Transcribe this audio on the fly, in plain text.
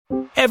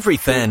Every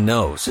fan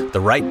knows the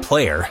right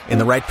player in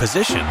the right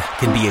position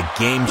can be a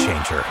game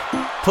changer.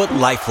 Put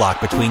LifeLock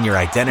between your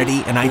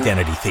identity and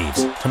identity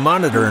thieves to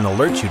monitor and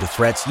alert you to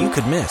threats you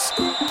could miss.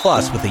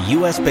 Plus, with a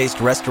U.S.-based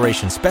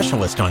restoration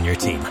specialist on your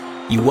team,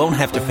 you won't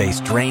have to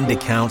face drained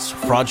accounts,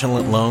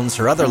 fraudulent loans,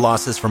 or other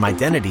losses from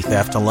identity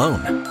theft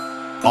alone.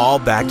 All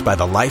backed by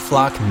the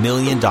LifeLock $1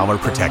 Million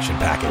Protection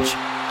Package.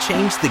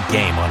 Change the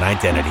game on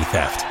identity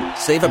theft.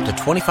 Save up to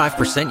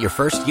 25% your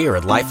first year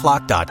at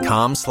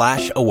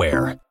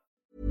LifeLock.com/aware.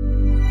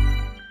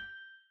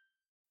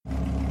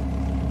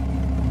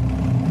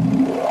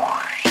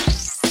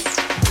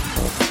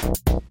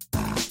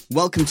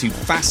 Welcome to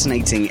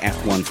Fascinating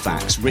F1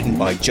 Facts, written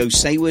by Joe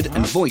Sayward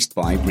and voiced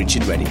by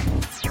Richard Reddy.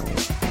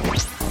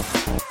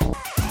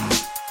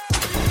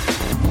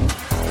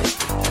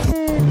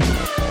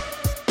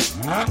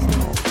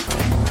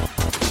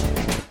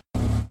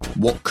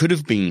 What could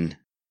have been?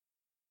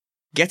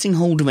 Getting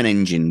hold of an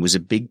engine was a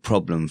big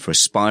problem for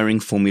aspiring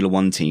Formula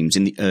One teams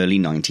in the early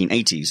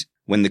 1980s.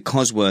 When the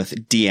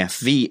Cosworth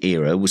DFV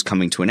era was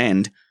coming to an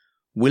end,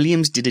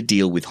 Williams did a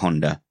deal with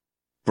Honda.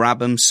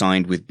 Brabham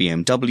signed with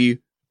BMW,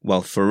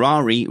 while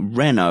Ferrari,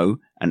 Renault,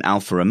 and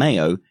Alfa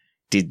Romeo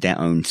did their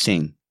own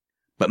thing.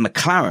 But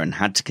McLaren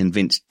had to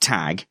convince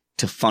TAG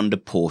to fund a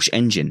Porsche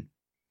engine.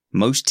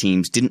 Most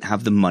teams didn't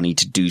have the money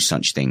to do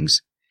such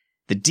things.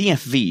 The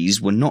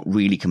DFVs were not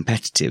really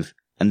competitive,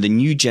 and the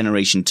new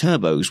generation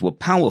turbos were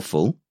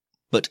powerful,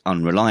 but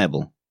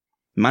unreliable.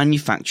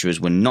 Manufacturers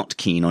were not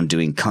keen on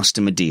doing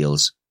customer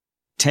deals.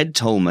 Ted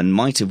Tolman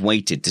might have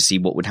waited to see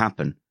what would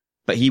happen,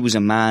 but he was a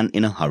man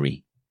in a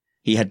hurry.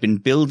 He had been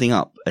building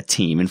up a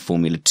team in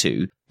Formula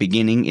 2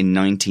 beginning in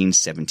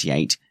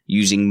 1978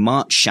 using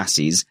March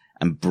chassis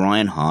and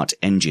Brian Hart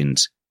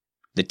engines.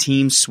 The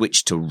team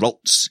switched to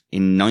Rolts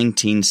in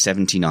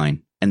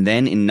 1979, and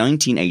then in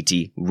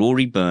 1980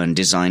 Rory Byrne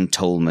designed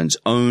Tolman's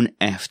own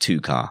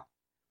F2 car.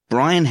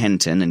 Brian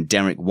Henton and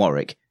Derek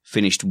Warwick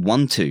finished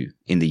 1-2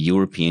 in the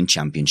European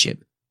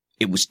Championship.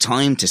 It was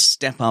time to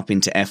step up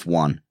into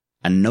F1,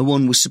 and no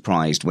one was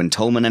surprised when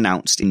Tolman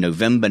announced in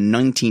November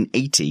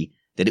 1980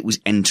 that it was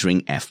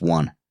entering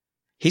F1.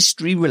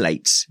 History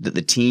relates that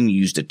the team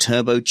used a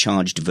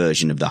turbocharged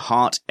version of the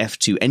Hart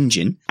F2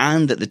 engine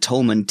and that the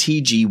Tolman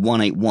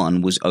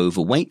TG181 was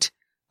overweight,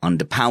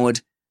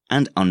 underpowered,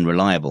 and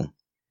unreliable.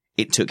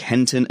 It took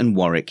Henton and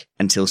Warwick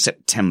until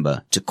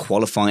September to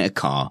qualify a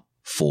car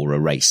for a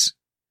race.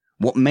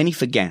 What many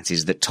forget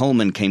is that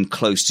Tolman came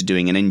close to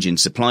doing an engine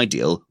supply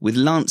deal with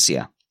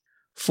Lancia.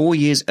 4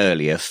 years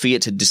earlier,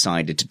 Fiat had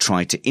decided to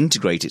try to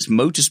integrate its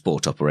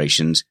motorsport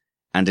operations,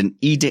 and an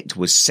edict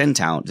was sent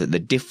out that the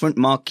different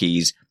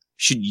marques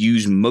should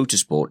use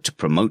motorsport to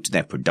promote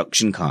their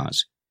production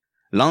cars.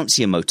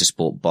 Lancia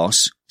Motorsport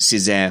boss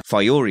Cesare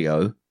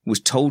Fiorio was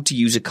told to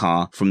use a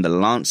car from the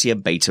Lancia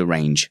Beta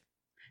range.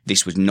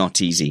 This was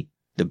not easy.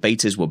 The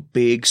Betas were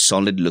big,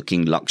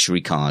 solid-looking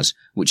luxury cars,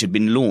 which had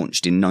been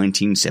launched in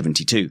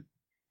 1972.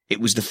 It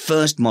was the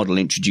first model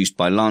introduced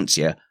by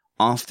Lancia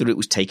after it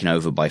was taken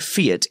over by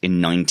Fiat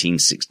in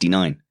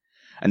 1969,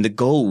 and the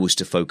goal was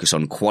to focus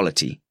on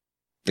quality.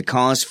 The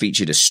cars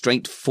featured a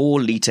straight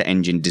 4-litre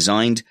engine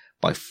designed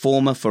by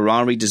former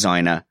Ferrari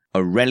designer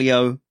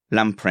Aurelio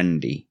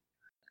Lamprendi.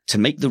 To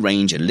make the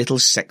range a little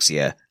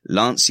sexier,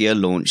 Lancia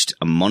launched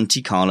a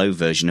Monte Carlo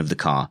version of the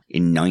car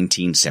in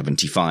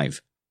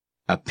 1975.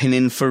 A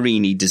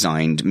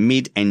Pininfarina-designed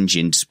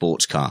mid-engined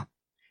sports car.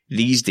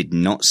 These did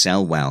not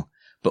sell well,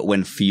 but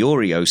when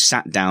Fiorio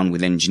sat down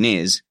with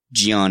engineers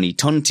Gianni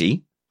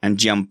Tonti and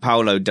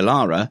Giampaolo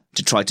Dallara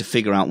to try to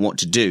figure out what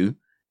to do,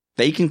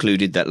 they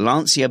concluded that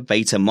Lancia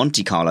Beta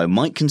Monte Carlo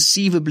might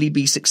conceivably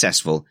be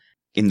successful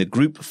in the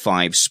Group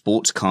 5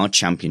 Sports Car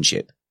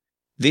Championship.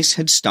 This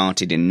had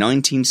started in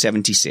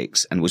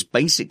 1976 and was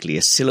basically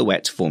a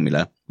silhouette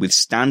formula with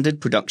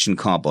standard production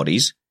car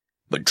bodies,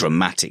 but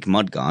dramatic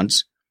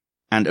mudguards,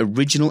 and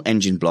original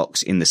engine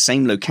blocks in the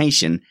same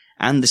location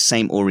and the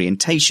same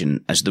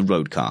orientation as the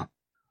road car.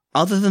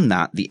 Other than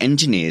that, the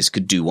engineers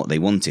could do what they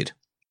wanted.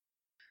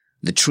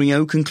 The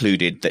trio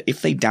concluded that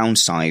if they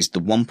downsized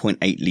the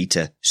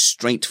 1.8-litre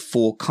straight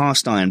 4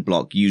 cast iron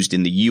block used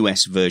in the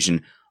US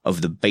version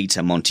of the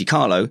Beta Monte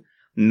Carlo,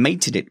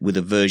 mated it with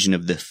a version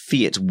of the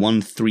Fiat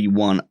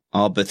 131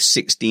 Arbeth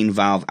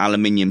 16-valve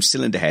aluminium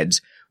cylinder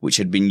heads, which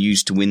had been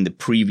used to win the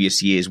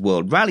previous year's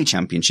World Rally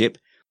Championship,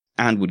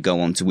 and would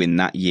go on to win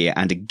that year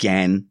and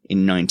again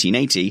in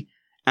 1980,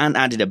 and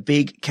added a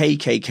big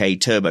KKK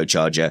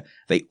turbocharger,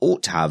 they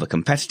ought to have a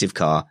competitive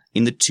car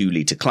in the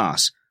 2-litre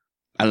class,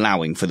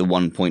 allowing for the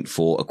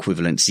 1.4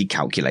 equivalency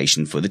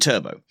calculation for the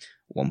turbo.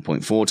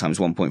 1.4 times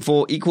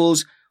 1.4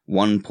 equals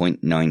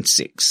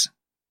 1.96.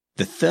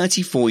 The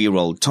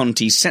 34-year-old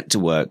Tonti set to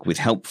work with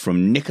help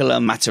from Nicola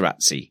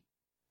Materazzi,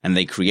 and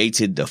they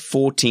created the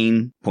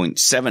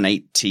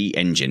 14.78T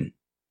engine.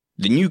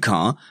 The new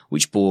car,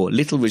 which bore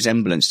little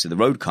resemblance to the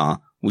road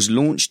car, was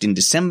launched in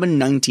December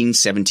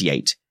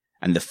 1978,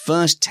 and the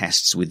first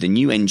tests with the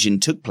new engine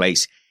took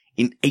place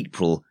in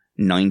April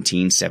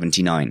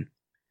 1979.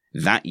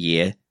 That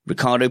year,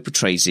 Riccardo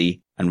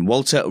Patrese and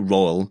Walter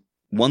Röhrl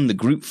won the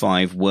Group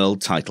 5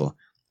 world title,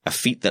 a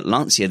feat that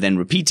Lancia then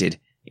repeated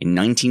in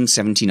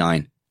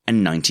 1979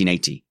 and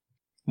 1980.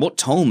 What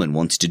Toleman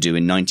wanted to do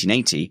in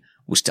 1980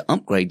 was to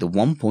upgrade the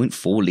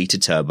 1.4-litre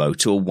turbo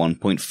to a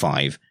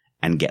 1.5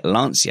 and get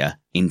Lancia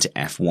into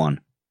F1.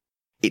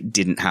 It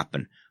didn't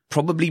happen,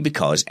 probably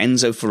because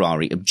Enzo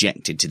Ferrari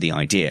objected to the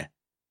idea.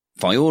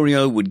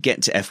 Fiorio would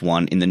get to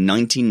F1 in the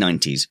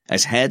 1990s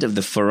as head of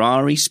the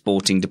Ferrari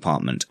sporting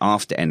department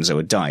after Enzo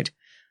had died.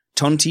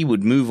 Tonti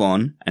would move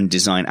on and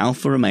design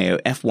Alfa Romeo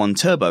F1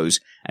 turbos,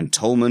 and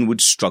Toleman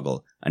would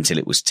struggle until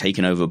it was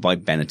taken over by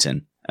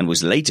Benetton and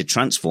was later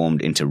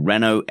transformed into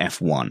Renault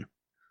F1.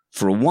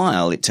 For a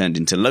while it turned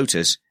into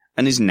Lotus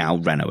and is now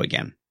Renault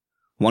again.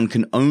 One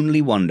can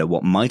only wonder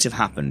what might have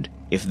happened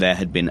if there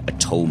had been a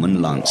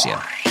Toleman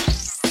Lancia.